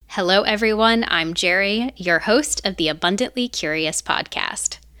Hello, everyone. I'm Jerry, your host of the Abundantly Curious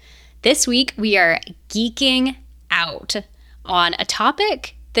podcast. This week, we are geeking out on a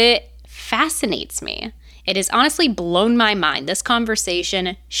topic that fascinates me. It has honestly blown my mind. This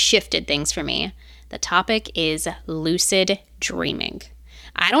conversation shifted things for me. The topic is lucid dreaming.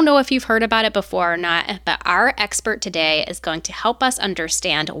 I don't know if you've heard about it before or not, but our expert today is going to help us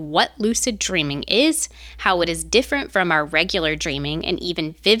understand what lucid dreaming is, how it is different from our regular dreaming and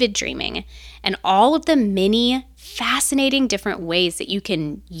even vivid dreaming, and all of the many fascinating different ways that you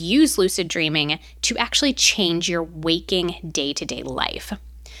can use lucid dreaming to actually change your waking day-to-day life.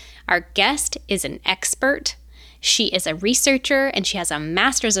 Our guest is an expert. She is a researcher and she has a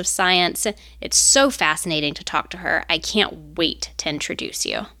master's of science. It's so fascinating to talk to her. I can't wait to introduce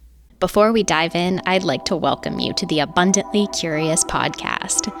you. Before we dive in, I'd like to welcome you to the Abundantly Curious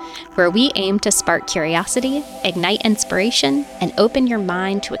podcast, where we aim to spark curiosity, ignite inspiration, and open your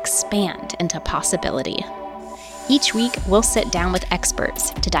mind to expand into possibility. Each week, we'll sit down with experts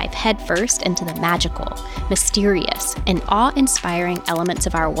to dive headfirst into the magical, mysterious, and awe-inspiring elements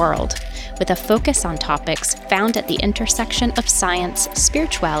of our world, with a focus on topics found at the intersection of science,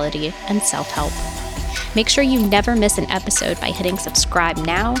 spirituality, and self-help. Make sure you never miss an episode by hitting subscribe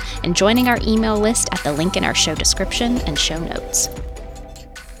now and joining our email list at the link in our show description and show notes.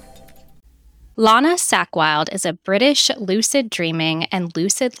 Lana Sackwild is a British lucid dreaming and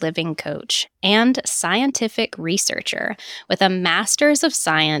lucid living coach and scientific researcher with a master's of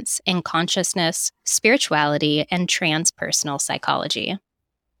science in consciousness, spirituality, and transpersonal psychology.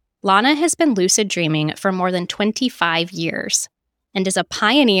 Lana has been lucid dreaming for more than 25 years and is a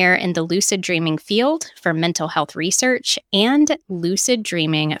pioneer in the lucid dreaming field for mental health research and lucid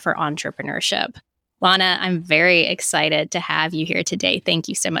dreaming for entrepreneurship. Lana, I'm very excited to have you here today. Thank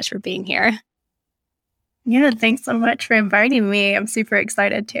you so much for being here. Yeah, thanks so much for inviting me. I'm super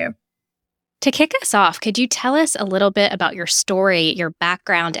excited too. To kick us off, could you tell us a little bit about your story, your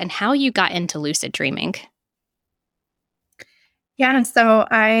background, and how you got into lucid dreaming? Yeah, so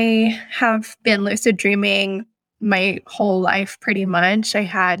I have been lucid dreaming my whole life pretty much. I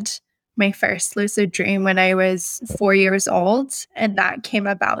had my first lucid dream when I was 4 years old, and that came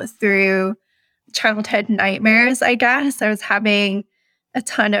about through childhood nightmares, I guess. I was having a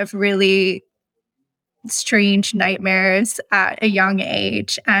ton of really strange nightmares at a young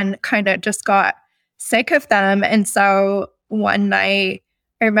age and kind of just got sick of them. And so one night,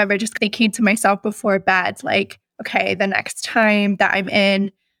 I remember just thinking to myself before bed, like, okay, the next time that I'm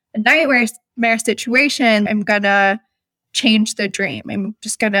in a nightmare situation, I'm going to change the dream. I'm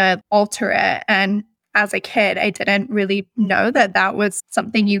just going to alter it. And as a kid, I didn't really know that that was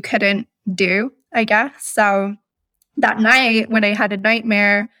something you couldn't do, I guess. So that night when I had a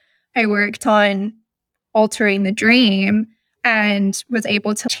nightmare, I worked on altering the dream and was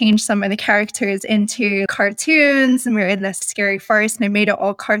able to change some of the characters into cartoons. And we were in this scary forest and I made it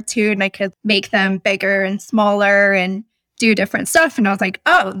all cartoon. I could make them bigger and smaller and do different stuff. And I was like,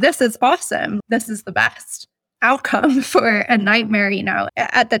 oh, this is awesome. This is the best outcome for a nightmare. You know,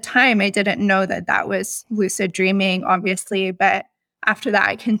 at the time, I didn't know that that was lucid dreaming, obviously. But after that,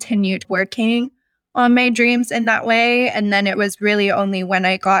 I continued working on my dreams in that way. And then it was really only when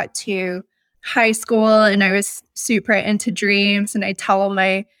I got to high school and I was super into dreams and I tell all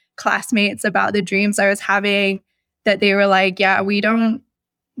my classmates about the dreams I was having that they were like, yeah, we don't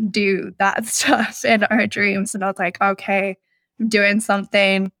do that stuff in our dreams. And I was like, okay, I'm doing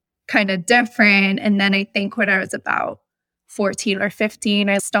something kind of different. And then I think when I was about 14 or 15,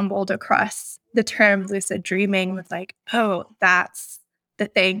 I stumbled across the term lucid dreaming, was like, oh, that's the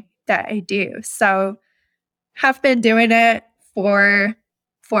thing that I do. So have been doing it for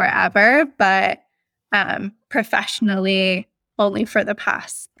forever, but professionally only for the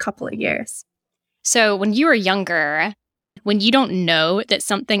past couple of years. So when you were younger, when you don't know that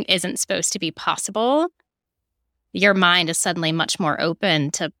something isn't supposed to be possible, your mind is suddenly much more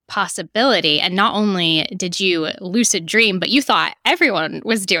open to possibility. And not only did you lucid dream, but you thought everyone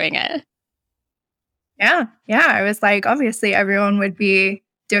was doing it. Yeah. I was like, obviously everyone would be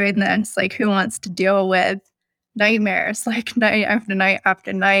doing this. Like, who wants to deal with nightmares like night after night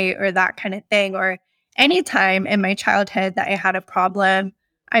after night or that kind of thing? Or any time in my childhood that I had a problem,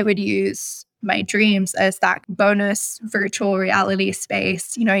 I would use my dreams as that bonus virtual reality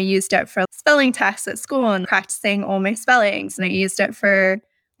space. You know, I used it for spelling tests at school and practicing all my spellings. And I used it for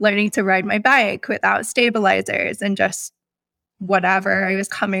learning to ride my bike without stabilizers and just whatever I was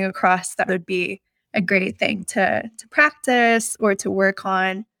coming across that would be a great thing to practice or to work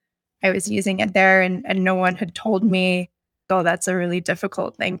on. I was using it there and no one had told me, oh, that's a really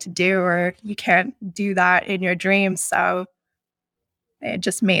difficult thing to do or you can't do that in your dreams. So it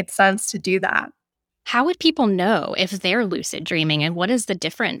just made sense to do that. How would people know if they're lucid dreaming, and what is the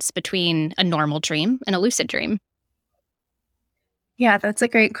difference between a normal dream and a lucid dream? Yeah, that's a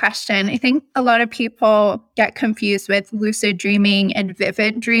great question. I think a lot of people get confused with lucid dreaming and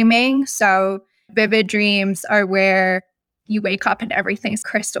vivid dreaming. So, vivid dreams are where you wake up and everything's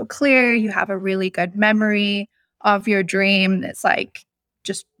crystal clear. You have a really good memory of your dream. It's like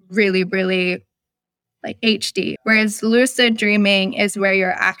just really, really like HD. Whereas lucid dreaming is where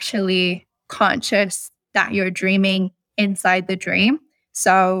you're actually conscious that you're dreaming inside the dream.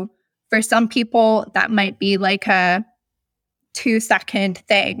 So, for some people, that might be like a 2-second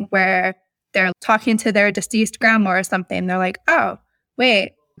thing where they're talking to their deceased grandma or something. They're like, oh,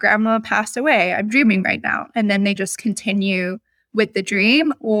 wait, grandma passed away. I'm dreaming right now. And then they just continue with the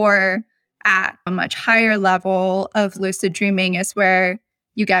dream. Or at a much higher level of lucid dreaming is where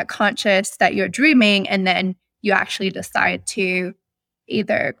you get conscious that you're dreaming and then you actually decide to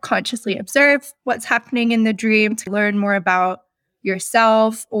either consciously observe what's happening in the dream to learn more about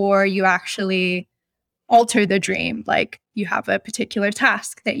yourself, or you actually alter the dream. Like you have a particular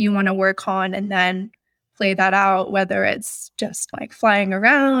task that you want to work on and then play that out, whether it's just like flying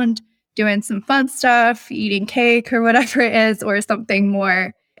around, doing some fun stuff, eating cake or whatever it is, or something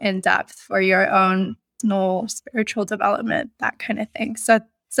more in depth for your own personal spiritual development, that kind of thing. So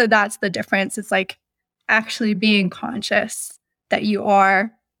that's the difference. It's like actually being conscious that you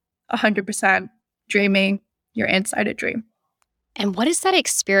are 100% dreaming, you're inside a dream. And what is that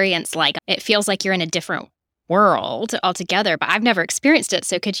experience like? It feels like you're in a different world altogether, but I've never experienced it.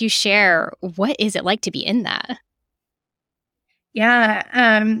 So could you share, what is it like to be in that?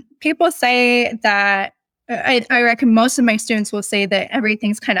 Yeah. People say that, I reckon most of my students will say that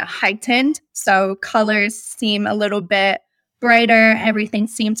everything's kind of heightened. So colors seem a little bit brighter. Everything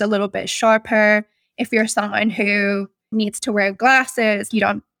seems a little bit sharper. If you're someone who needs to wear glasses, you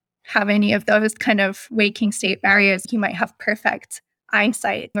don't have any of those kind of waking state barriers. You might have perfect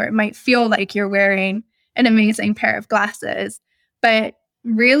eyesight, or it might feel like you're wearing an amazing pair of glasses. But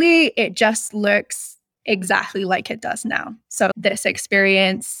really, it just looks exactly like it does now. So this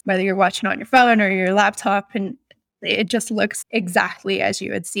experience, whether you're watching on your phone or your laptop, and it just looks exactly as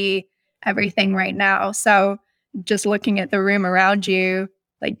you would see everything right now. So just looking at the room around you,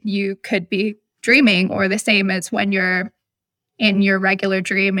 like you could be dreaming, or the same as when you're in your regular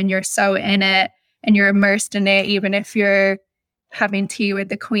dream and you're so in it and you're immersed in it, even if you're having tea with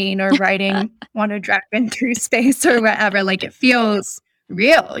the queen or riding on a dragon through space or whatever, like it feels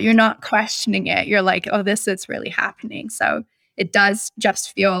real. You're not questioning it. You're like, oh, this is really happening. So it does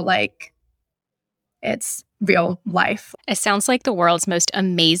just feel like it's real life. It sounds like the world's most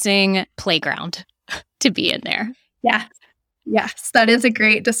amazing playground to be in there. Yeah. Yes, that is a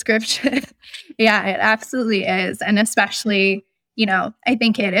great description. Yeah, it absolutely is. And especially, I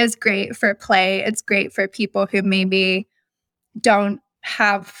think it is great for play. It's great for people who maybe don't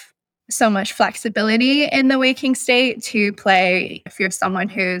have so much flexibility in the waking state to play. If you're someone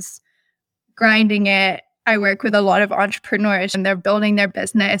who's grinding it, I work with a lot of entrepreneurs and they're building their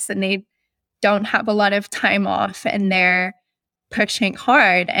business and they don't have a lot of time off and they're pushing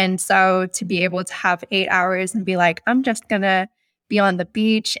hard. And so to be able to have 8 hours and be like, I'm just going to be on the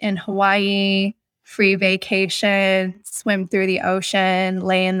beach in Hawaii, free vacation, swim through the ocean,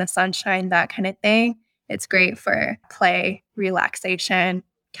 lay in the sunshine, that kind of thing. It's great for play, relaxation,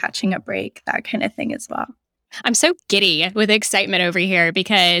 catching a break, that kind of thing as well. I'm so giddy with excitement over here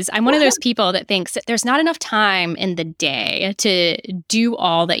because I'm one of those people that thinks that there's not enough time in the day to do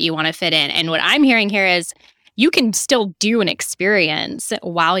all that you want to fit in. And what I'm hearing here is you can still do an experience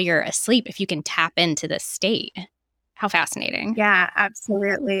while you're asleep if you can tap into this state. How fascinating. Yeah,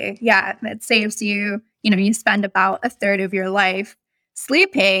 absolutely. Yeah, it saves you, you spend about a third of your life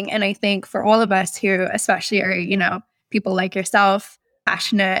sleeping. And I think for all of us who especially are, people like yourself,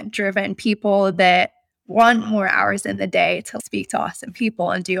 passionate, driven people that want more hours in the day to speak to awesome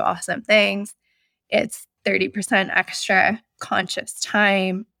people and do awesome things, it's 30% extra conscious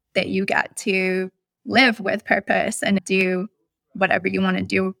time that you get to live with purpose and do whatever you want to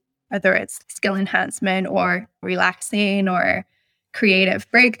do, whether it's skill enhancement or relaxing or creative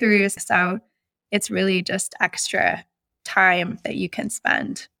breakthroughs. So it's really just extra time that you can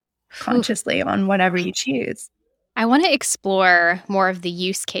spend consciously on whatever you choose. I want to explore more of the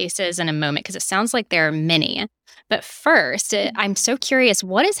use cases in a moment because it sounds like there are many. But first, I'm so curious,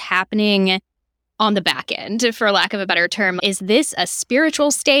 what is happening on the back end, for lack of a better term? Is this a spiritual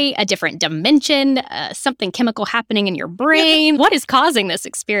state, a different dimension, something chemical happening in your brain? What is causing this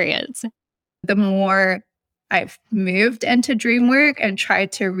experience? The more I've moved into dream work and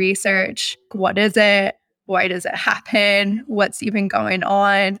tried to research, what is it? Why does it happen? What's even going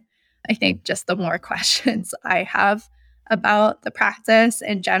on? I think just the more questions I have about the practice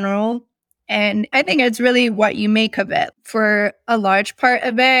in general. And I think it's really what you make of it. For a large part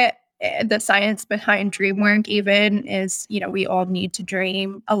of it, the science behind dream work even is, we all need to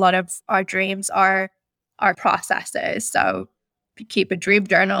dream. A lot of our dreams are our processes. So if you keep a dream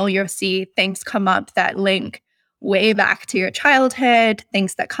journal, you'll see things come up that link way back to your childhood,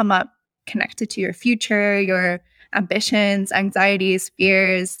 things that come up connected to your future, your ambitions, anxieties,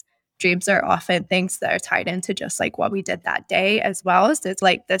 fears. Dreams are often things that are tied into just like what we did that day as well. So it's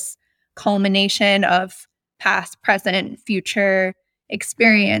like this culmination of past, present, future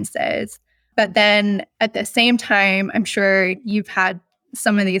experiences. But then at the same time, I'm sure you've had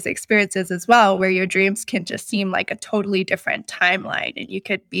some of these experiences as well, where your dreams can just seem like a totally different timeline. And you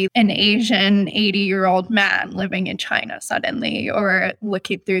could be an Asian 80-year-old man living in China suddenly, or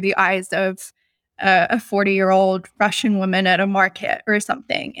looking through the eyes of a 40-year-old Russian woman at a market or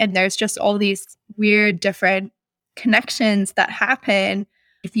something. And there's just all these weird, different connections that happen.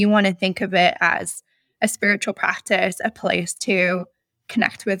 If you want to think of it as a spiritual practice, a place to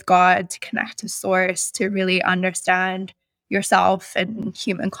connect with God, to connect to source, to really understand yourself and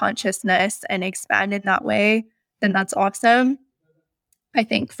human consciousness and expand in that way, then that's awesome. I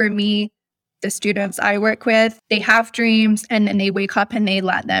think for me, the students I work with, they have dreams and then they wake up and they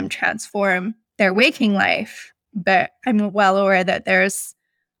let them transform their waking life. But I'm well aware that there's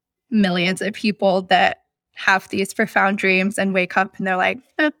millions of people that have these profound dreams and wake up and they're like,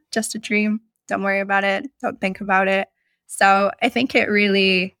 just a dream. Don't worry about it. Don't think about it. So I think it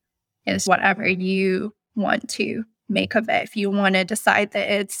really is whatever you want to make of it. If you want to decide that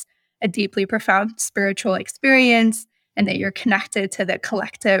it's a deeply profound spiritual experience and that you're connected to the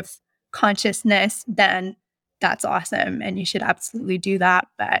collective consciousness, then that's awesome. And you should absolutely do that.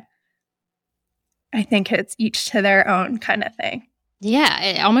 But I think it's each to their own kind of thing. Yeah,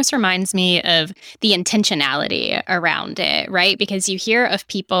 it almost reminds me of the intentionality around it, right? Because you hear of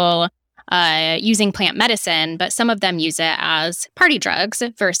people using plant medicine, but some of them use it as party drugs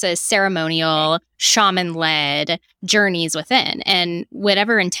versus ceremonial, shaman-led journeys within. And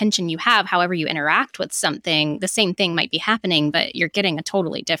whatever intention you have, however you interact with something, the same thing might be happening, but you're getting a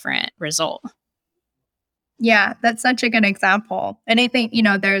totally different result. Yeah, that's such a good example. And I think,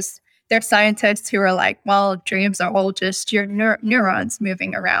 there's scientists who are like, well, dreams are all just your neurons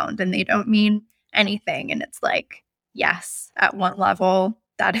moving around and they don't mean anything. And it's like, yes, at one level,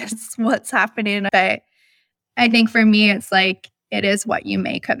 that is what's happening. But I think for me, it's like, it is what you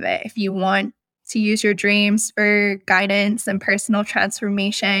make of it. If you want to use your dreams for guidance and personal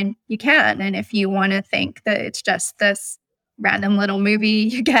transformation, you can. And if you want to think that it's just this random little movie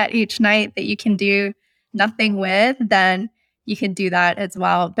you get each night that you can do nothing with, then you can do that as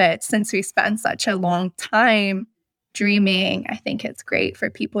well. But since we spend such a long time dreaming, I think it's great for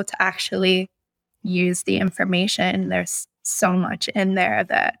people to actually use the information. There's so much in there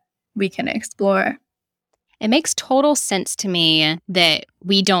that we can explore. It makes total sense to me that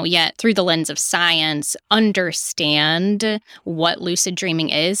we don't yet, through the lens of science, understand what lucid dreaming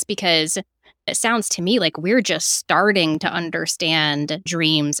is, because it sounds to me like we're just starting to understand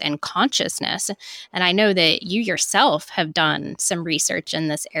dreams and consciousness. And I know that you yourself have done some research in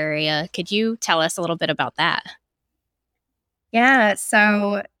this area. Could you tell us a little bit about that? Yeah,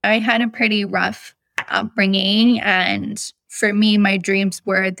 so I had a pretty rough upbringing. And for me, my dreams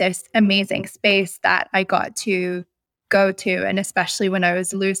were this amazing space that I got to go to. And especially when I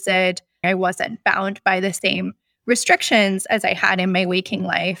was lucid, I wasn't bound by the same restrictions as I had in my waking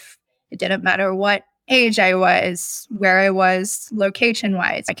life. It didn't matter what age I was, where I was, location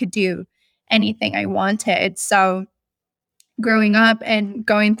wise, I could do anything I wanted. So growing up and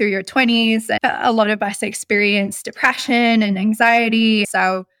going through your 20s, a lot of us experience depression and anxiety.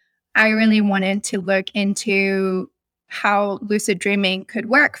 So I really wanted to look into how lucid dreaming could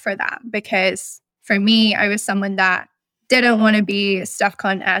work for that. Because for me, I was someone that didn't want to be stuck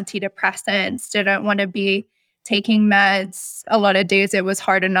on antidepressants, didn't want to be taking meds. A lot of days it was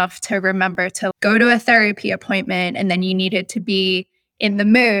hard enough to remember to go to a therapy appointment, and then you needed to be in the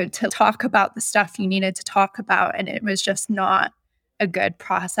mood to talk about the stuff you needed to talk about. And it was just not a good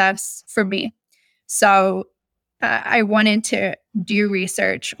process for me. So I wanted to do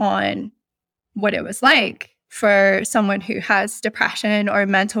research on what it was like for someone who has depression or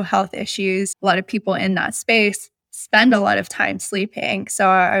mental health issues. A lot of people in that space spend a lot of time sleeping. So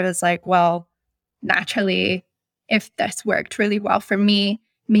I was like, well, naturally, if this worked really well for me,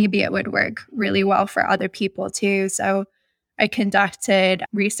 maybe it would work really well for other people too. So I conducted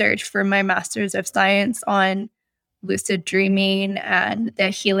research for my Master's of Science on lucid dreaming and the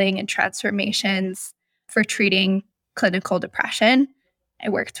healing and transformations for treating clinical depression. I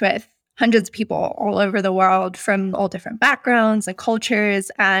worked with hundreds of people all over the world from all different backgrounds and cultures.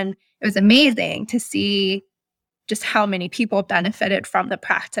 And it was amazing to see just how many people benefited from the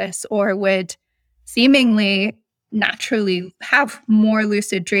practice or would seemingly naturally have more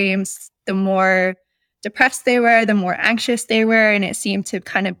lucid dreams the more depressed they were, the more anxious they were. And it seemed to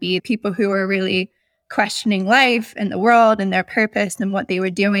kind of be people who were really questioning life and the world and their purpose and what they were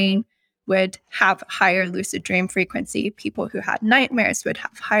doing would have higher lucid dream frequency. People who had nightmares would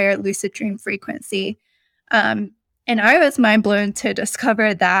have higher lucid dream frequency. And I was mind blown to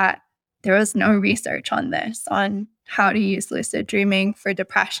discover that there was no research on this, on how to use lucid dreaming for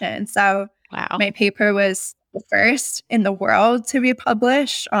depression. So Wow. my paper was the first in the world to be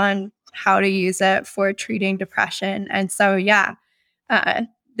published on how to use it for treating depression. And so,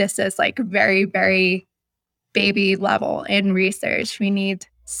 this is like very, very baby level in research. We need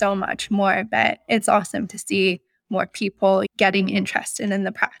so much more, but it's awesome to see more people getting interested in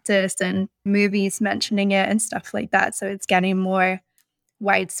the practice and movies mentioning it and stuff like that. So it's getting more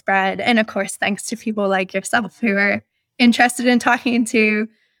widespread. And of course, thanks to people like yourself who are interested in talking to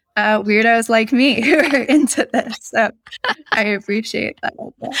weirdos like me who are into this. So I appreciate that.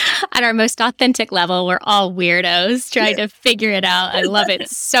 At our most authentic level, we're all weirdos trying to figure it out. I love it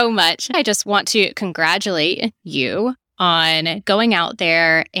so much. I just want to congratulate you on going out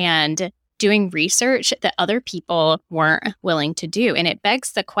there and doing research that other people weren't willing to do. And it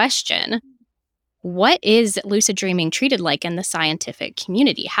begs the question, what is lucid dreaming treated like in the scientific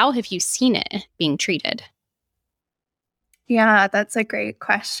community? How have you seen it being treated? Yeah, that's a great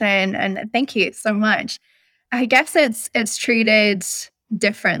question. And thank you so much. I guess it's treated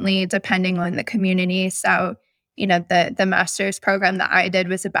differently depending on the community. So, the master's program that I did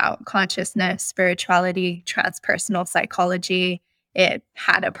was about consciousness, spirituality, transpersonal psychology. It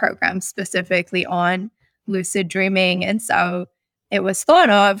had a program specifically on lucid dreaming. And so it was thought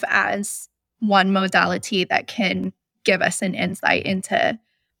of as one modality that can give us an insight into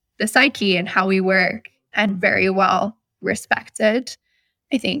the psyche and how we work, and very well respected.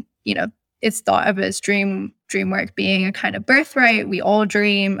 I think, it's thought of as dream work being a kind of birthright. We all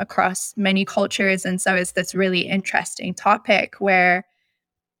dream across many cultures. And so it's this really interesting topic where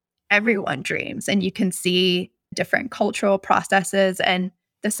everyone dreams and you can see different cultural processes and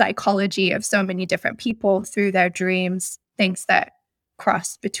the psychology of so many different people through their dreams, things that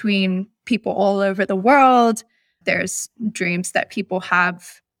cross between people all over the world. There's dreams that people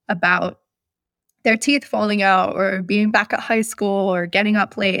have about their teeth falling out or being back at high school or getting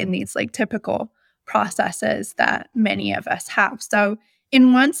up late, in these like typical processes that many of us have. So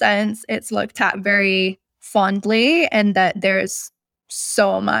in one sense, it's looked at very fondly, and that there's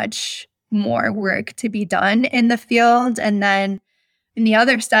so much more work to be done in the field. And then in the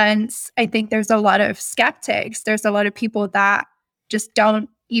other sense, I think there's a lot of skeptics. There's a lot of people that just don't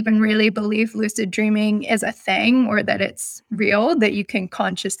even really believe lucid dreaming is a thing, or that it's real, that you can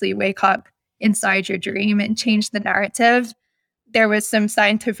consciously wake up inside your dream and change the narrative. There was some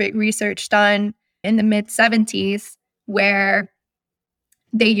scientific research done in the mid-70s where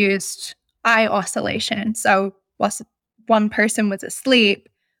they used eye oscillation. So whilst one person was asleep,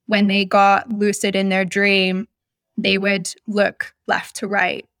 when they got lucid in their dream, they would look left to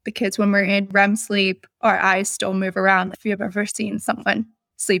right, because when we're in REM sleep, our eyes still move around. If you've ever seen someone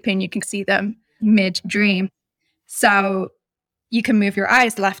sleeping, you can see them mid-dream. So you can move your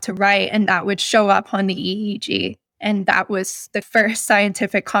eyes left to right, and that would show up on the EEG. And that was the first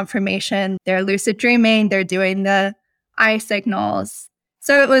scientific confirmation. They're lucid dreaming, they're doing the eye signals.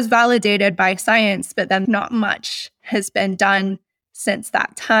 So it was validated by science, but then not much has been done since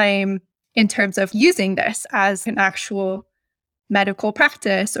that time in terms of using this as an actual medical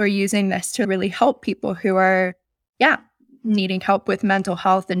practice, or using this to really help people who are, needing help with mental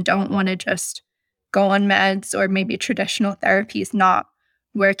health and don't want to just go on meds, or maybe traditional therapy is not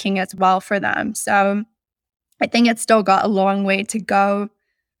working as well for them. So I think it's still got a long way to go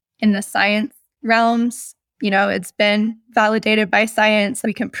in the science realms. It's been validated by science.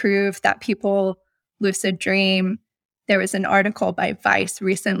 We can prove that people lucid dream. There was an article by Vice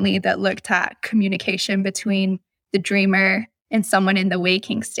recently that looked at communication between the dreamer and someone in the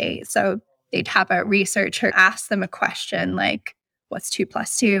waking state. So they'd have a researcher ask them a question like, what's 2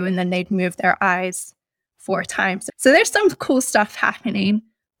 + 2? And then they'd move their eyes 4 times. So there's some cool stuff happening,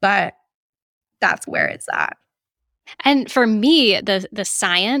 but that's where it's at. And for me, the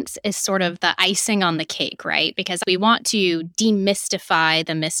science is sort of the icing on the cake, right? Because we want to demystify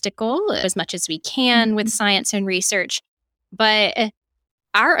the mystical as much as we can with science and research. But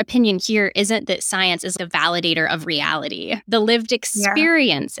our opinion here isn't that science is a validator of reality, the lived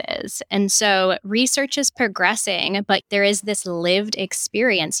experiences. And so research is progressing, but there is this lived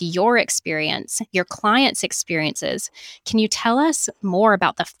experience, your clients' experiences. Can you tell us more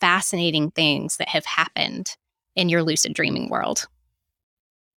about the fascinating things that have happened in your lucid dreaming world?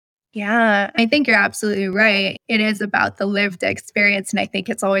 Yeah, I think you're absolutely right. It is about the lived experience. And I think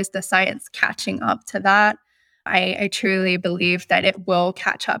it's always the science catching up to that. I truly believe that it will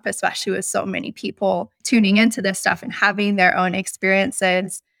catch up, especially with so many people tuning into this stuff and having their own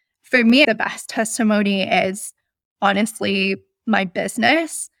experiences. For me, the best testimony is honestly my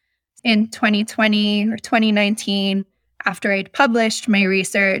business. In 2020 or 2019, after I'd published my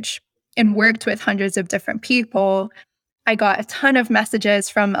research and worked with hundreds of different people, I got a ton of messages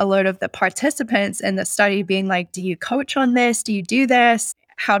from a lot of the participants in the study being like, do you coach on this? Do you do this?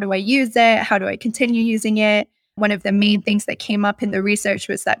 How do I use it? How do I continue using it? One of the main things that came up in the research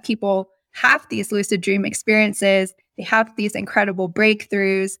was that people have these lucid dream experiences, they have these incredible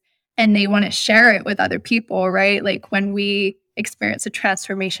breakthroughs, and they want to share it with other people, right? Like when we experience a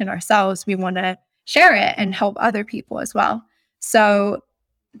transformation ourselves, we want to share it and help other people as well. So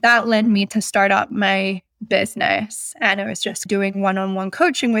that led me to start up my business. And I was just doing one-on-one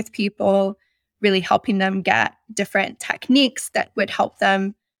coaching with people, really helping them get different techniques that would help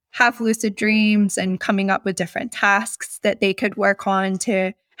them have lucid dreams and coming up with different tasks that they could work on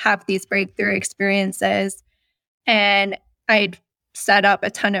to have these breakthrough experiences. And I'd set up a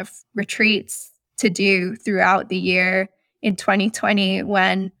ton of retreats to do throughout the year in 2020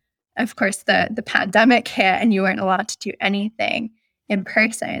 when, of course, the pandemic hit and you weren't allowed to do anything in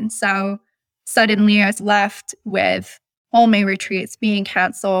person. So suddenly I was left with all my retreats being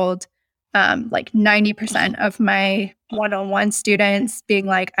canceled, like 90% of my one-on-one students being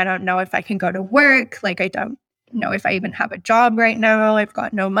like, I don't know if I can go to work. Like, I don't know if I even have a job right now. I've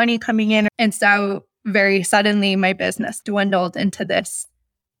got no money coming in. And so very suddenly my business dwindled into this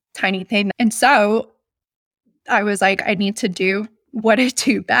tiny thing. And so I was like, I need to do what I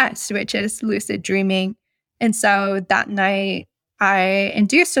do best, which is lucid dreaming. And so that night I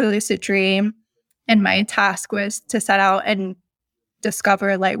induced a lucid dream, and my task was to set out and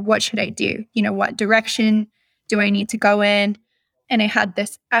discover, like, what should I do? You know, what direction do I need to go in? And I had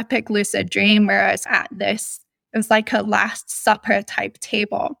this epic lucid dream where I was at this, it was like a Last Supper type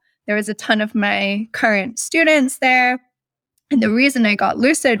table. There was a ton of my current students there. And the reason I got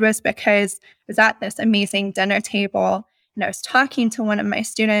lucid was because I was at this amazing dinner table and I was talking to one of my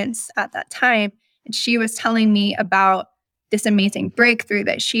students at that time, and she was telling me about this amazing breakthrough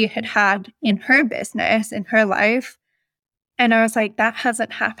that she had had in her business, in her life. And I was like, that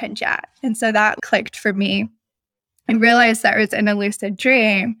hasn't happened yet. And so that clicked for me. I realized that I was in a lucid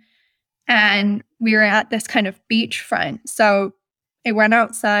dream and we were at this kind of beachfront. So I went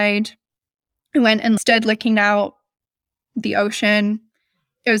outside, I went and stood looking out the ocean.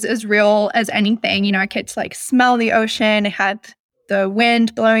 It was as real as anything. You know, I could like smell the ocean. I had the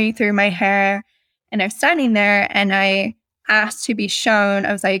wind blowing through my hair. And I was standing there and I asked to be shown.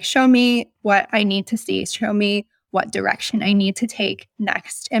 I was like, show me what I need to see. Show me what direction I need to take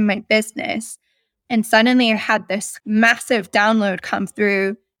next in my business. And suddenly I had this massive download come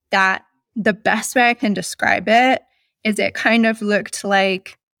through that the best way I can describe it is it kind of looked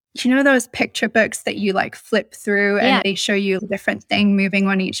like, you know, those picture books that you like flip through and they show you a different thing moving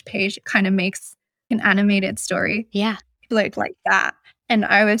on each page. It kind of makes an animated story. Yeah. It looked like that. And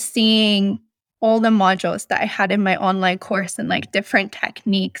I was seeing all the modules that I had in my online course and like different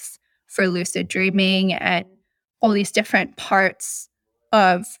techniques for lucid dreaming and all these different parts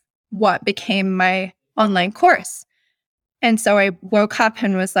of what became my online course. And so I woke up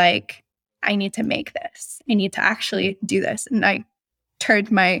and was like, I need to make this. I need to actually do this. And I turned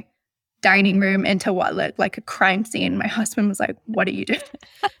my dining room into what looked like a crime scene. My husband was like, what are you doing?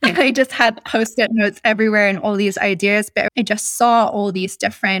 And I just had Post-it notes everywhere and all these ideas, but I just saw all these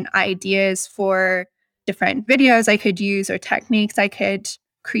different ideas for different videos I could use or techniques I could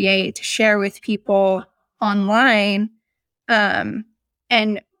create to share with people online.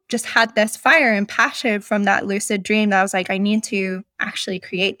 And just had this fire and passion from that lucid dream that I was like, I need to actually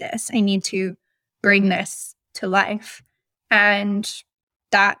create this. I need to bring this to life. And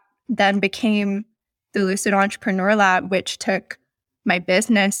that then became the Lucid Entrepreneur Lab, which took my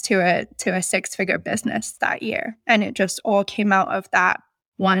business to a 6-figure business that year. And it just all came out of that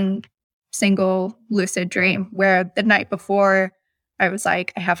one single lucid dream, where the night before I was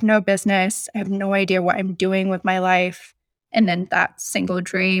like, I have no business. I have no idea what I'm doing with my life. And then that single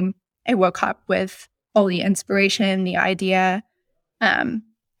dream, I woke up with all the inspiration, the idea. And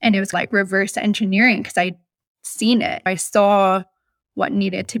it was like reverse engineering because I'd seen it. I saw what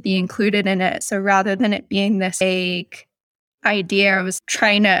needed to be included in it. So rather than it being this vague idea, I was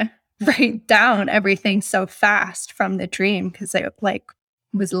trying to write down everything so fast from the dream because it like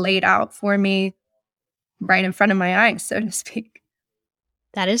was laid out for me right in front of my eyes, so to speak.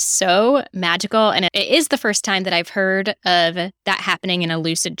 That is so magical. And it is the first time that I've heard of that happening in a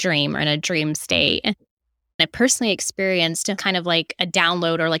lucid dream or in a dream state. I personally experienced kind of like a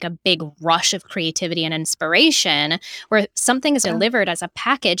download or like a big rush of creativity and inspiration where something is delivered as a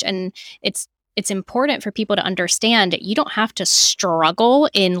package. And it's important for people to understand you don't have to struggle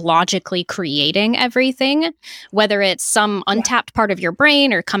in logically creating everything, whether it's some untapped part of your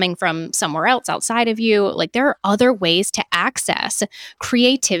brain or coming from somewhere else outside of you. Like there are other ways to access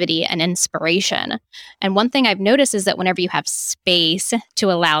creativity and inspiration. And one thing I've noticed is that whenever you have space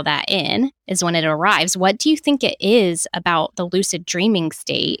to allow that in is when it arrives. What do you think it is about the lucid dreaming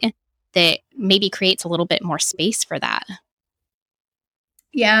state that maybe creates a little bit more space for that?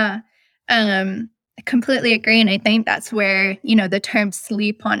 Yeah. I completely agree. And I think that's where, the term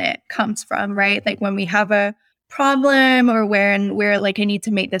sleep on it comes from, right? Like when we have a problem or when we're like, I need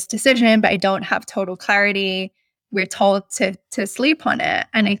to make this decision, but I don't have total clarity, we're told to sleep on it.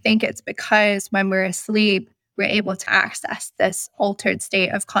 And I think it's because when we're asleep, we're able to access this altered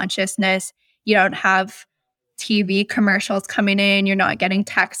state of consciousness. You don't have TV commercials coming in, you're not getting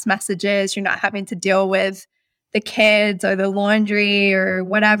text messages, you're not having to deal with the kids or the laundry or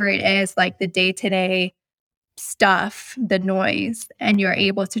whatever it is, like the day-to-day stuff, the noise, and you're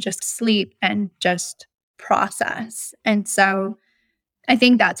able to just sleep and just process. And so I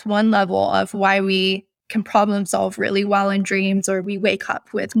think that's one level of why we can problem solve really well in dreams, or we wake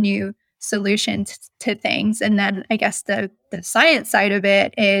up with new solutions to things. And then I guess the science side of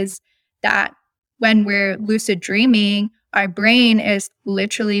it is that when we're lucid dreaming, our brain is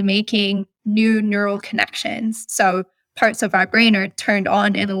literally making new neural connections. So parts of our brain are turned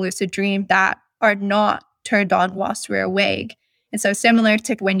on in a lucid dream that are not turned on whilst we're awake. And so similar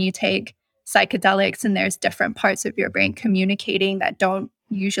to when you take psychedelics and there's different parts of your brain communicating that don't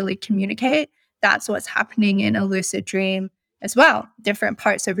usually communicate, that's what's happening in a lucid dream as well. Different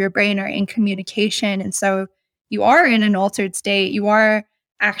parts of your brain are in communication. And so you are in an altered state. You are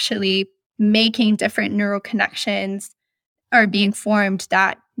actually making different neural connections are being formed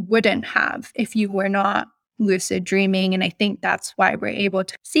that wouldn't have if you were not lucid dreaming. And I think that's why we're able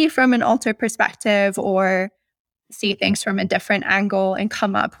to see from an altered perspective or see things from a different angle and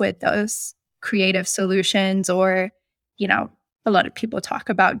come up with those creative solutions. Or, a lot of people talk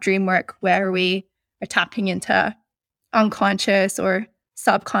about dream work where we are tapping into unconscious or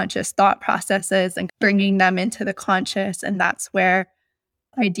subconscious thought processes and bringing them into the conscious. And that's where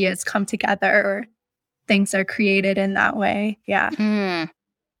ideas come together or things are created in that way. Yeah.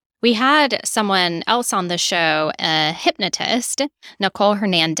 We had someone else on the show, a hypnotist, Nicole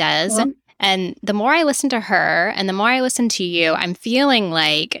Hernandez. Cool. And the more I listen to her and the more I listen to you, I'm feeling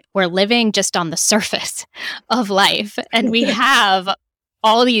like we're living just on the surface of life. And we have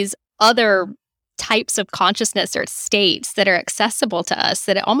all these other types of consciousness or states that are accessible to us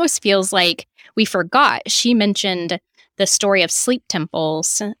that it almost feels like we forgot. She mentioned the story of sleep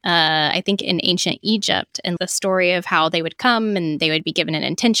temples, I think in ancient Egypt, and the story of how they would come and they would be given an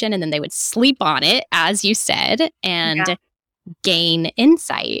intention and then they would sleep on it, as you said, and gain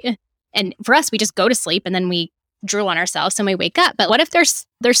insight. And for us, we just go to sleep and then we drool on ourselves and we wake up. But what if there's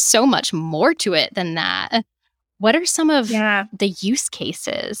so much more to it than that? What are some of the use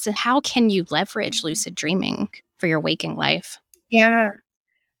cases? How can you leverage lucid dreaming for your waking life? Yeah.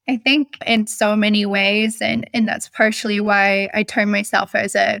 I think in so many ways, and that's partially why I term myself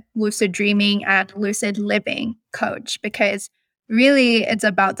as a lucid dreaming and lucid living coach, because really it's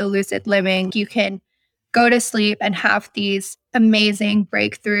about the lucid living. You can go to sleep and have these amazing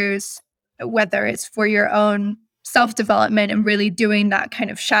breakthroughs, whether it's for your own self-development and really doing that kind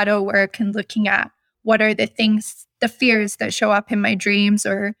of shadow work and looking at what are the things, the fears that show up in my dreams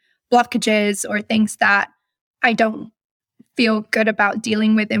or blockages or things that I don't feel good about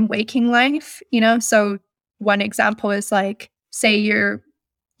dealing with in waking life, So one example is like, say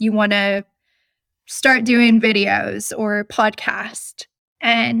you want to start doing videos or podcast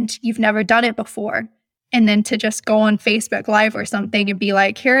and you've never done it before. And then to just go on Facebook Live or something and be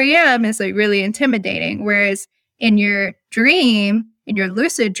like, here I am, is like really intimidating. Whereas in your dream, in your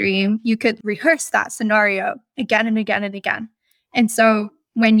lucid dream, you could rehearse that scenario again and again and again. And so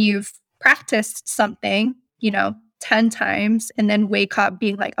when you've practiced something, 10 times and then wake up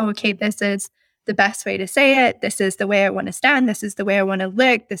being like, oh, okay, this is the best way to say it. This is the way I want to stand. This is the way I want to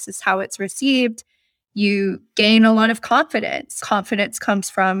look. This is how it's received. You gain a lot of confidence. Confidence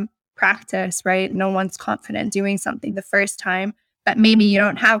comes from practice, right? No one's confident doing something the first time, but maybe you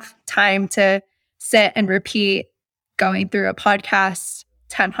don't have time to sit and repeat going through a podcast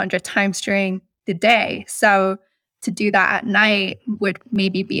 1,000 times during the day. So to do that at night would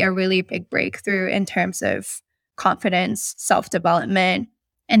maybe be a really big breakthrough in terms of confidence, self-development.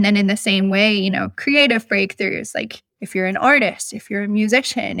 And then in the same way, you know, creative breakthroughs, like if you're an artist, if you're a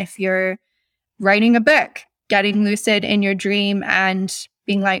musician, if you're writing a book, getting lucid in your dream and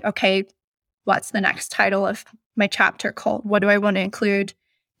being like, okay, what's the next title of my chapter called? What do I want to include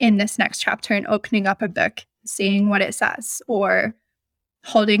in this next chapter? And opening up a book, seeing what it says, or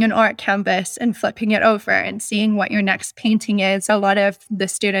holding an art canvas and flipping it over and seeing what your next painting is. A lot of the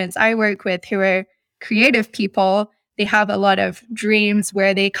students I work with who are creative people, they have a lot of dreams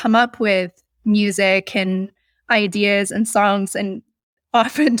where they come up with music and ideas and songs. And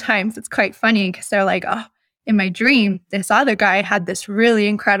oftentimes it's quite funny because they're like, oh, in my dream, this other guy had this really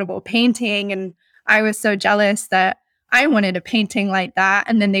incredible painting. And I was so jealous that I wanted a painting like that.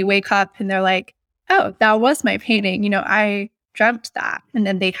 And then they wake up and they're like, oh, that was my painting. You know, I dreamt that. And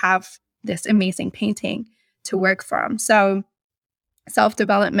then they have this amazing painting to work from. So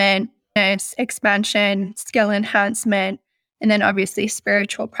self-development, expansion, skill enhancement, and then obviously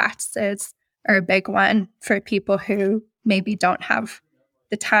spiritual practices are a big one for people who maybe don't have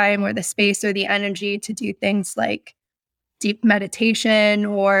the time or the space or the energy to do things like deep meditation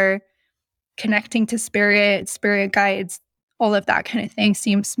or connecting to spirit guides. All of that kind of thing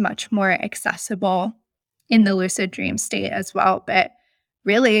seems much more accessible in the lucid dream state as well. But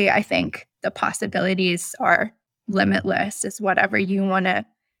really, I think the possibilities are limitless. Is whatever you want to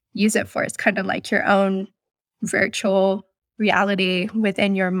use it for. It's kind of like your own virtual reality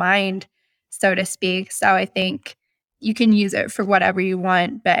within your mind, so to speak. So I think you can use it for whatever you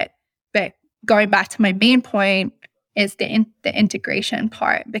want. But going back to my main point is the integration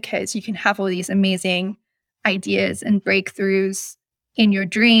part, because you can have all these amazing ideas and breakthroughs in your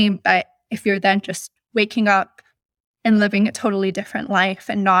dream. But if you're then just waking up and living a totally different life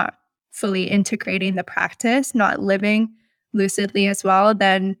and not fully integrating the practice, not living lucidly as well,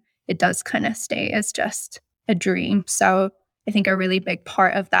 then it does kind of stay as just a dream. So I think a really big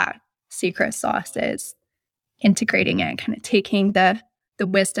part of that secret sauce is integrating it, kind of taking the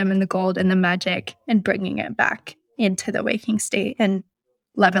wisdom and the gold and the magic and bringing it back into the waking state and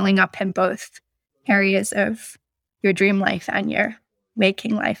leveling up in both areas of your dream life and your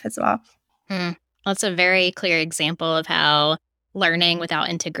waking life as well. That's a very clear example of how learning without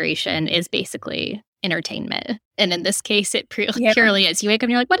integration is basically entertainment. And in this case, it purely is. You wake up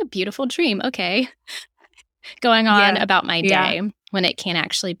and you're like, what a beautiful dream. Okay. Going on about my day, when it can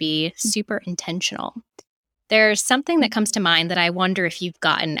actually be super intentional. There's something that comes to mind that I wonder if you've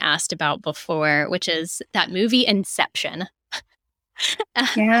gotten asked about before, which is that movie Inception.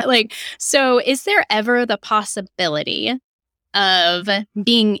 So is there ever the possibility of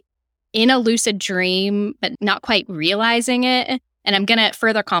being in a lucid dream, but not quite realizing it? And I'm going to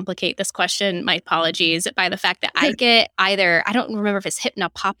further complicate this question, my apologies, by the fact that I get either, I don't remember if it's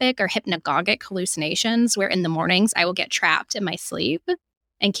hypnopopic or hypnagogic hallucinations, where in the mornings I will get trapped in my sleep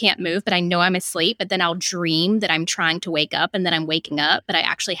and can't move, but I know I'm asleep, but then I'll dream that I'm trying to wake up and then I'm waking up, but I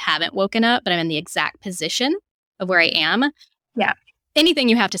actually haven't woken up, but I'm in the exact position of where I am. Yeah. Anything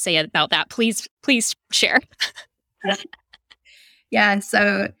you have to say about that, please share. Yeah.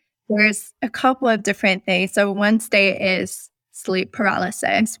 So there's a couple of different things. So one state is sleep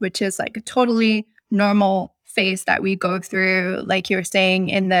paralysis, which is like a totally normal phase that we go through, like you were saying,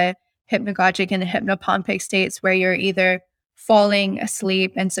 in the hypnagogic and the hypnopompic states, where you're either falling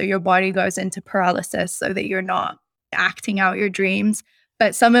asleep and so your body goes into paralysis so that you're not acting out your dreams.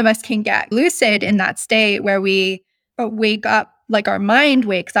 But some of us can get lucid in that state where we wake up, like our mind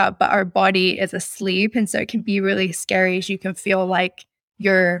wakes up, but our body is asleep. And so it can be really scary. You can feel like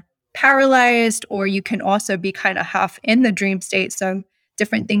you're paralyzed, or you can also be kind of half in the dream state. So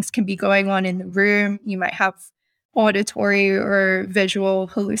different things can be going on in the room. You might have auditory or visual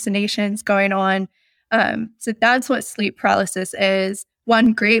hallucinations going on. So that's what sleep paralysis is.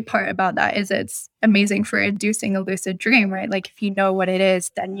 One great part about that is it's amazing for inducing a lucid dream, right? Like if you know what it is,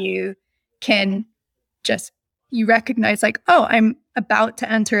 then you can you recognize like, oh, I'm about to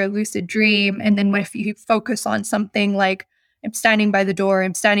enter a lucid dream. And then if you focus on something like, I'm standing by the door,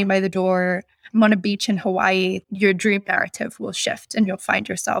 I'm on a beach in Hawaii, your dream narrative will shift and you'll find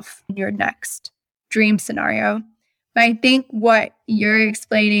yourself in your next dream scenario. But I think what you're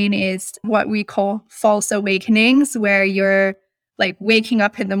explaining is what we call false awakenings, where you're like waking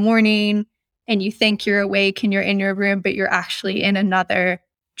up in the morning and you think you're awake and you're in your room, but you're actually in another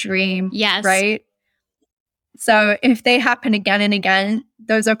dream. Yes. Right? So if they happen again and again,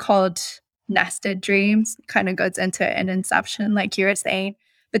 those are called nested dreams. It kind of goes into an inception, like you were saying.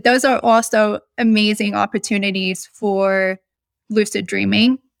 But those are also amazing opportunities for lucid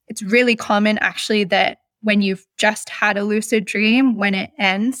dreaming. It's really common, actually, that when you've just had a lucid dream, when it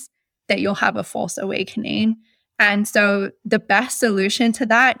ends, that you'll have a false awakening. And so the best solution to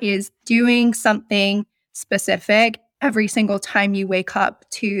that is doing something specific every single time you wake up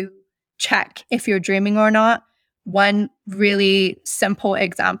to check if you're dreaming or not. One really simple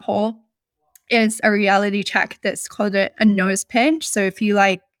example is a reality check that's called a nose pinch. So if you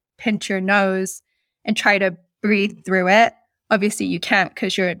like pinch your nose and try to breathe through it, obviously you can't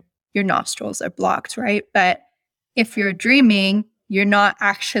because your nostrils are blocked, right? But if you're dreaming, you're not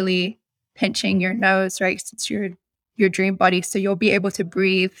actually pinching your nose, right? It's your dream body. So you'll be able to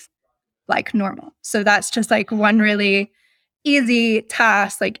breathe like normal. So that's just like one really easy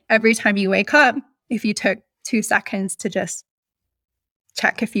task. Like every time you wake up, if you took 2 seconds to just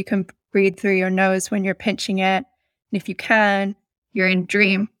check if you can breathe through your nose when you're pinching it. And if you can, you're in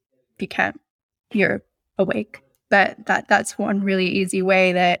dream. If you can't, you're awake. But that's one really easy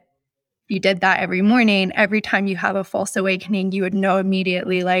way that if you did that every morning, every time you have a false awakening, you would know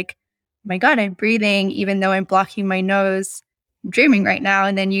immediately, like, oh my God, I'm breathing, even though I'm blocking my nose. I'm dreaming right now.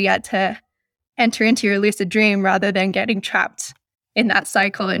 And then you get to enter into your lucid dream rather than getting trapped in that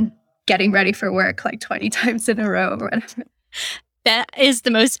cycle and getting ready for work like 20 times in a row or whatever. That is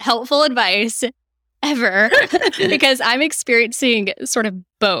the most helpful advice ever because I'm experiencing sort of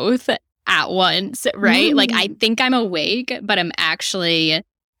both at once, right? Like I think I'm awake, but I'm actually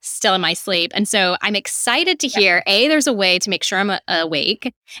still in my sleep. And so I'm excited to hear, A, there's a way to make sure I'm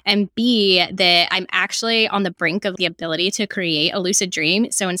awake, and B, that I'm actually on the brink of the ability to create a lucid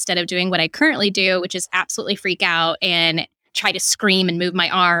dream. So instead of doing what I currently do, which is absolutely freak out and try to scream and move my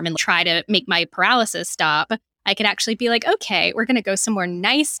arm and try to make my paralysis stop, I could actually be like, okay, we're going to go somewhere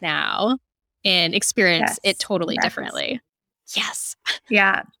nice now and experience it totally differently. Yes.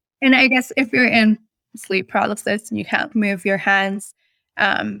 Yeah. And I guess if you're in sleep paralysis and you can't move your hands,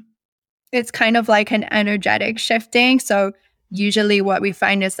 it's kind of like an energetic shifting. So usually what we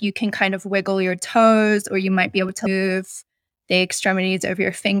find is you can kind of wiggle your toes, or you might be able to move the extremities of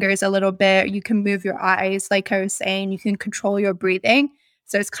your fingers a little bit. You can move your eyes, like I was saying. You can control your breathing.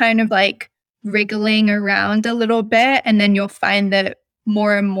 So it's kind of like wriggling around a little bit, and then you'll find that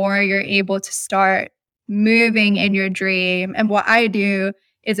more and more you're able to start moving in your dream. And what I do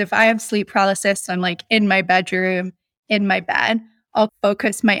is, if I have sleep paralysis, so I'm like in my bedroom, in my bed, I'll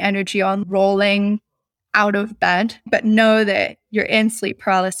focus my energy on rolling out of bed, but know that you're in sleep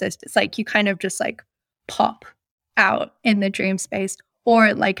paralysis. It's like you kind of just like pop out in the dream space.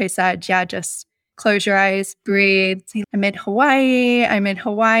 Or like I said, just close your eyes, breathe. I'm in Hawaii.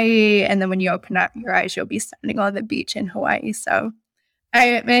 And then when you open up your eyes, you'll be standing on the beach in Hawaii. So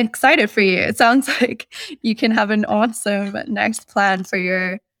I'm excited for you. It sounds like you can have an awesome next plan for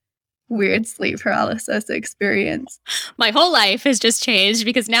your weird sleep paralysis experience. My whole life has just changed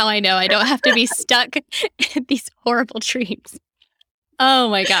because now I know I don't have to be stuck in these horrible dreams. Oh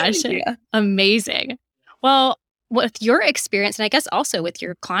my gosh. Yeah. Amazing. Well, with your experience, and I guess also with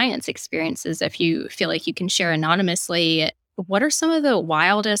your clients' experiences, if you feel like you can share anonymously, what are some of the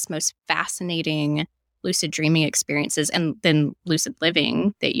wildest, most fascinating lucid dreaming experiences and then lucid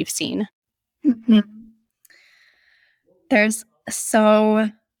living that you've seen? Mm-hmm. There's so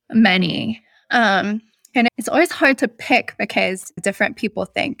many. And it's always hard to pick because different people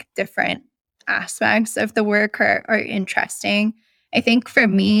think different aspects of the work are interesting. I think for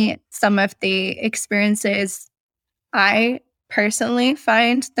me, some of the experiences I personally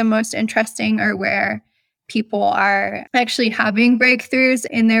find the most interesting are where people are actually having breakthroughs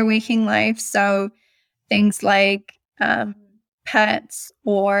in their waking life. So things like pets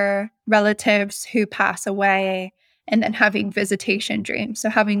or relatives who pass away, and then having visitation dreams. So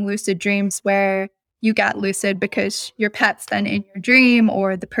having lucid dreams where you get lucid because your pet's then in your dream,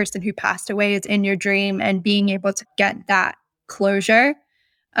 or the person who passed away is in your dream, and being able to get that closure,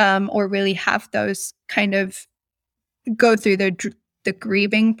 or really have those kind of go through the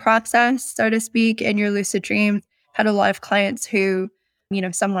grieving process, so to speak, in your lucid dreams. Had a lot of clients who,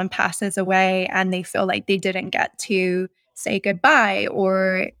 someone passes away and they feel like they didn't get to say goodbye,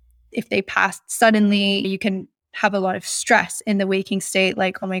 or if they passed suddenly, you can have a lot of stress in the waking state,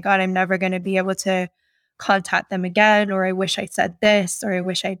 like, oh my God, I'm never going to be able to contact them again, or I wish I said this, or I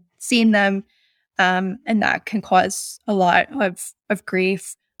wish I'd seen them. And that can cause a lot of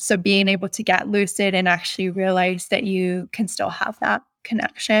grief. So being able to get lucid and actually realize that you can still have that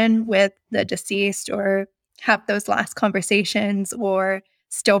connection with the deceased, or have those last conversations, or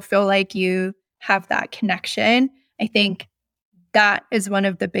still feel like you have that connection. I think that is one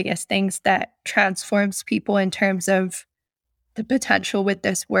of the biggest things that transforms people in terms of the potential with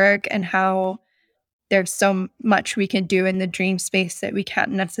this work and how there's so much we can do in the dream space that we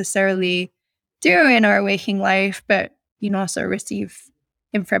can't necessarily do in our waking life, but you can also receive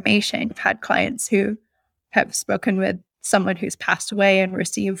information. I've had clients who have spoken with someone who's passed away and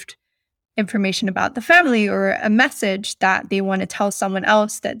received information about the family or a message that they want to tell someone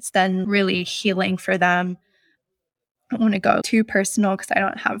else that's then really healing for them. I don't want to go too personal because I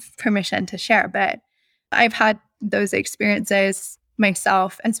don't have permission to share, but I've had those experiences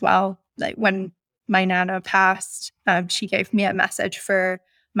myself as well. Like when my Nana passed, she gave me a message for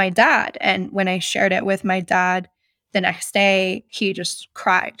my dad. And when I shared it with my dad the next day, he just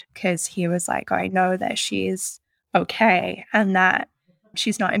cried because he was like, oh, I know that she's okay and that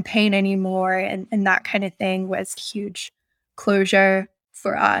she's not in pain anymore. And that kind of thing was huge closure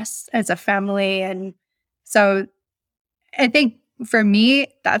for us as a family. And so I think for me,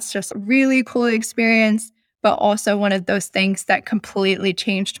 that's just a really cool experience, but also one of those things that completely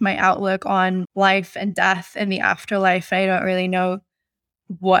changed my outlook on life and death and the afterlife. I don't really know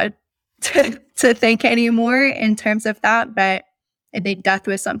what to think anymore in terms of that, but I think death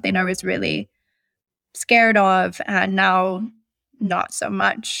was something I was really scared of, and now not so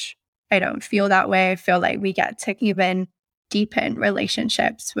much. I don't feel that way. I feel like we get to even deepen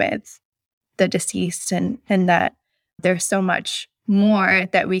relationships with the deceased and that there's so much more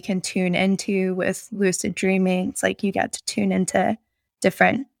that we can tune into with lucid dreaming. It's like you get to tune into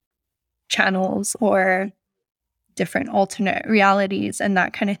different channels or different alternate realities and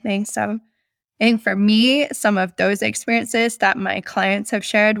that kind of thing. So I think for me, some of those experiences that my clients have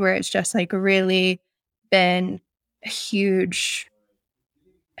shared where it's just like really been a huge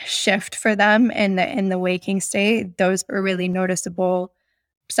shift for them in the waking state, those are really noticeable.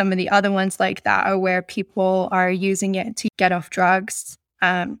 Some of the other ones like that are where people are using it to get off drugs.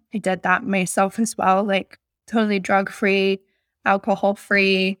 I did that myself as well, like totally drug-free,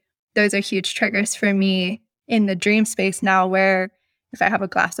 alcohol-free. Those are huge triggers for me in the dream space now, where if I have a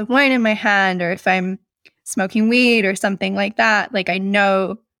glass of wine in my hand or if I'm smoking weed or something like that, like I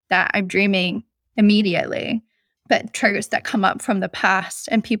know that I'm dreaming immediately. But triggers that come up from the past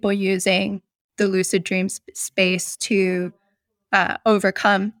and people using the lucid dream space to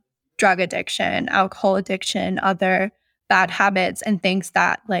overcome drug addiction, alcohol addiction, other bad habits, and things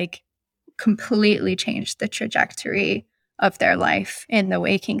that like completely change the trajectory of their life in the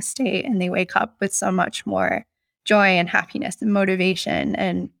waking state. And they wake up with so much more joy and happiness and motivation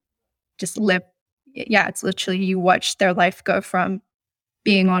and just live. Yeah, it's literally you watch their life go from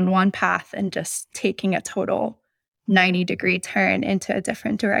being on one path and just taking a total 90-degree turn into a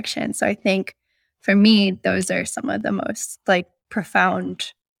different direction. So I think for me, those are some of the most like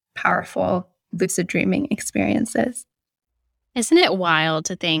profound, powerful lucid dreaming experiences. Isn't it wild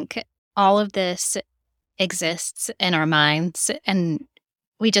to think all of this exists in our minds and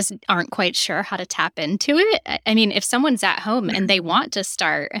we just aren't quite sure how to tap into it? I mean, if someone's at home and they want to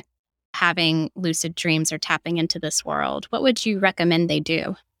start having lucid dreams or tapping into this world, what would you recommend they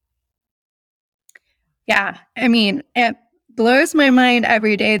do? Yeah, I mean, it blows my mind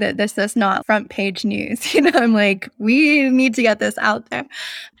every day that this is not front page news. I'm like, we need to get this out there.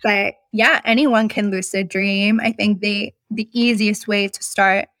 But yeah, anyone can lucid dream. I think the easiest way to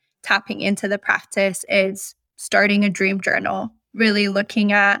start tapping into the practice is starting a dream journal, really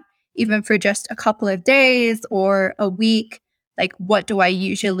looking at, even for just a couple of days or a week, like what do I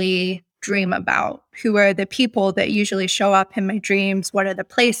usually dream about? Who are the people that usually show up in my dreams? What are the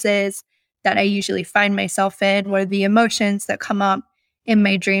places that I usually find myself in? What are the emotions that come up in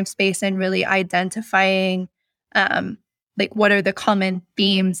my dream space? And really identifying like what are the common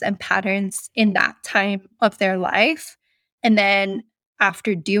themes and patterns in that time of their life. And then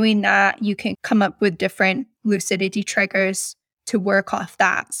after doing that, you can come up with different lucidity triggers to work off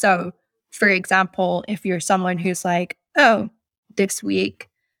that. So for example, if you're someone who's like, oh, this week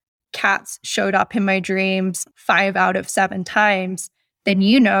cats showed up in my dreams 5 out of 7 times, then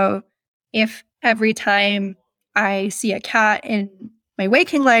if every time I see a cat in my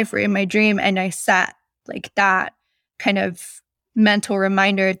waking life or in my dream and I set like that kind of mental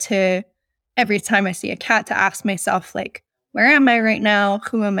reminder to every time I see a cat to ask myself, like, where am I right now?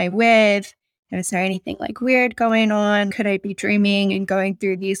 Who am I with? And is there anything like weird going on? Could I be dreaming and going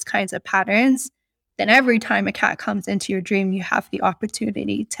through these kinds of patterns? Then every time a cat comes into your dream, you have the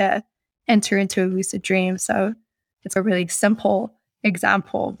opportunity to enter into a lucid dream. So it's a really simple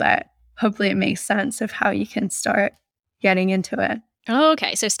example, but hopefully it makes sense of how you can start getting into it. Oh,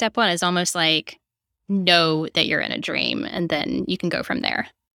 okay. So step 1 is almost like know that you're in a dream and then you can go from there.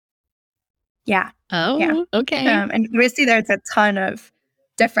 Yeah. Yeah. Oh, okay. And obviously, there's a ton of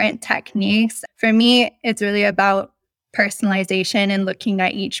different techniques. For me, it's really about personalization and looking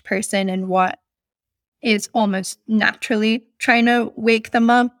at each person and what is almost naturally trying to wake them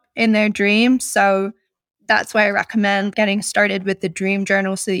up in their dreams. So that's why I recommend getting started with the dream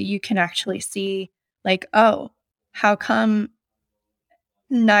journal so that you can actually see, like, oh, how come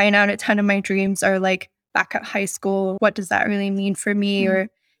 9 out of 10 of my dreams are like back at high school? What does that really mean for me? Mm. Or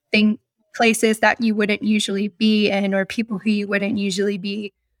think places that you wouldn't usually be in, or people who you wouldn't usually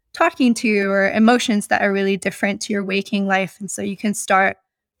be talking to, or emotions that are really different to your waking life. And so you can start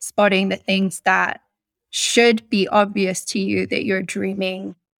spotting the things that should be obvious to you that you're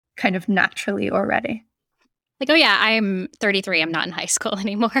dreaming kind of naturally already. Like, oh yeah, I'm 33. I'm not in high school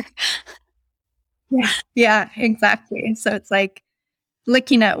anymore. Yeah. Yeah, exactly. So it's like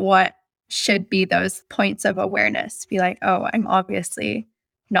looking at what should be those points of awareness. Be like, oh, I'm obviously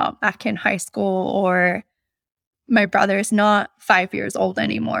not back in high school, or my brother's not 5 years old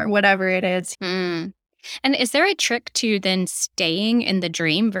anymore, whatever it is. Mm. And is there a trick to then staying in the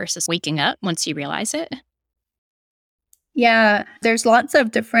dream versus waking up once you realize it? Yeah, there's lots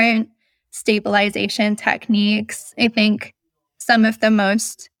of different stabilization techniques. I think some of the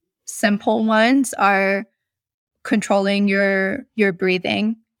most simple ones are controlling your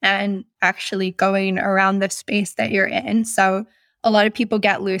breathing and actually going around the space that you're in. So a lot of people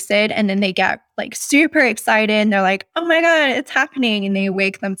get lucid and then they get like super excited and they're like, "Oh my god, it's happening." And they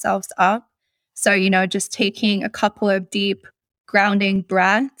wake themselves up. So, just taking a couple of deep grounding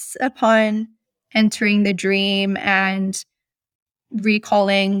breaths upon entering the dream and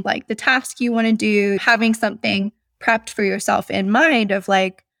recalling like the task you want to do, having something prepped for yourself in mind of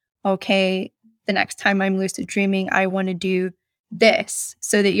like, okay, the next time I'm lucid dreaming, I want to do this,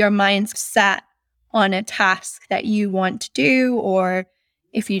 so that your mind's set on a task that you want to do. Or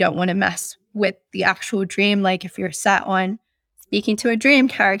if you don't want to mess with the actual dream, like if you're set on speaking to a dream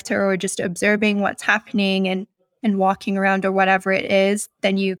character or just observing what's happening and walking around or whatever it is,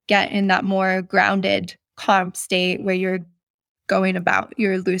 then you get in that more grounded, calm state where you're going about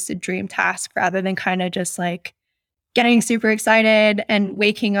your lucid dream task rather than kind of just like getting super excited and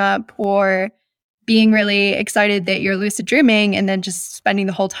waking up, or being really excited that you're lucid dreaming and then just spending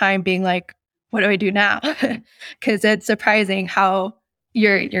the whole time being like, what do I do now? Because it's surprising how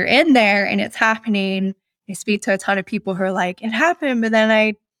you're in there and it's happening. I speak to a ton of people who are like, it happened, but then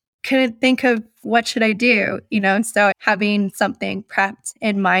I couldn't think of what should I do, So having something prepped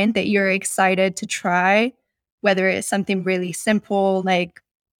in mind that you're excited to try, whether it's something really simple like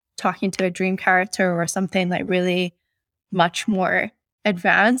talking to a dream character or something like really much more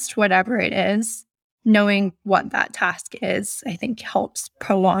advanced, whatever it is, knowing what that task is, I think helps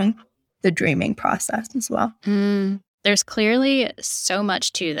prolong the dreaming process as well. There's clearly so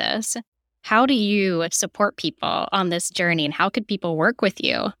much to this. How do you support people on this journey, and how could people work with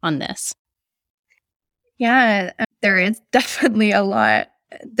you on this? Yeah, there is definitely a lot.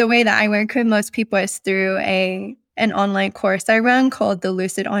 The way that I work with most people is through an online course I run called the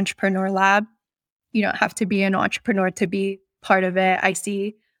Lucid Entrepreneur Lab. You don't have to be an entrepreneur to be part of it. I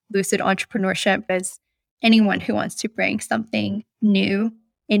see lucid entrepreneurship as anyone who wants to bring something new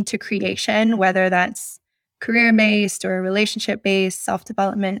into creation, whether that's career based or relationship based, self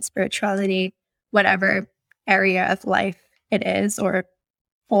development, spirituality, whatever area of life it is, or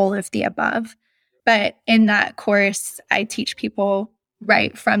all of the above. But in that course, I teach people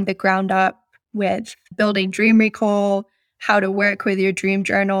right from the ground up with building dream recall, how to work with your dream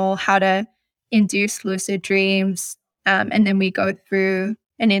journal, how to induce lucid dreams. And then we go through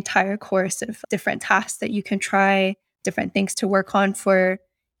an entire course of different tasks that you can try, different things to work on for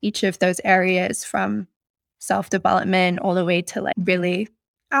each of those areas, from self development all the way to like really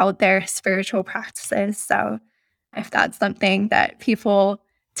out there spiritual practices. So if that's something that people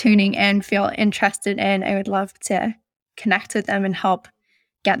tuning in feel interested in, I would love to connect with them and help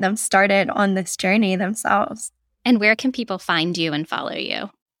get them started on this journey themselves. And where can people find you and follow you?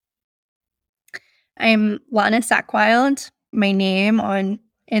 I'm Lana Sackwild, my name on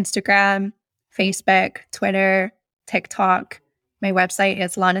Instagram, Facebook, Twitter, TikTok. My website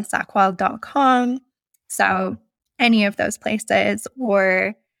is lanasackwild.com. So any of those places,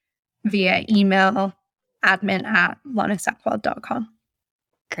 or via email, admin@lanasackwild.com.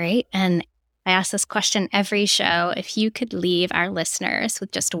 Great. And I ask this question every show. If you could leave our listeners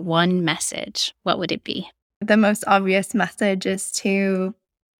with just one message, what would it be? The most obvious message is to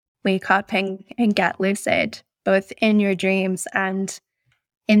wake up and get lucid, both in your dreams and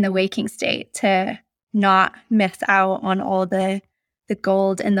in the waking state, to not miss out on all the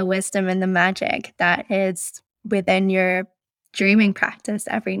gold and the wisdom and the magic that is within your dreaming practice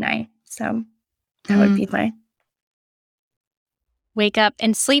every night. So that would be mine. Wake up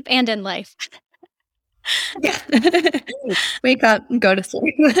and sleep and in life. Yeah. Wake up and go to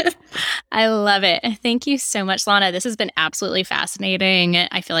sleep. I love it. Thank you so much, Lana. This has been absolutely fascinating.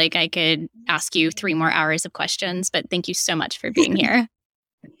 I feel like I could ask you 3 more hours of questions, but thank you so much for being here.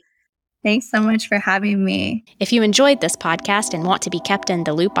 Thanks so much for having me. If you enjoyed this podcast and want to be kept in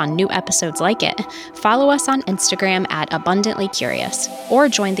the loop on new episodes like it, follow us on Instagram at Abundantly Curious, or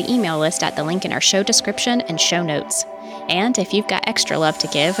join the email list at the link in our show description and show notes. And if you've got extra love to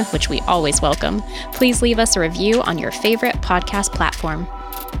give, which we always welcome, please leave us a review on your favorite podcast platform.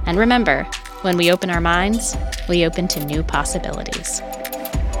 And remember, when we open our minds, we open to new possibilities.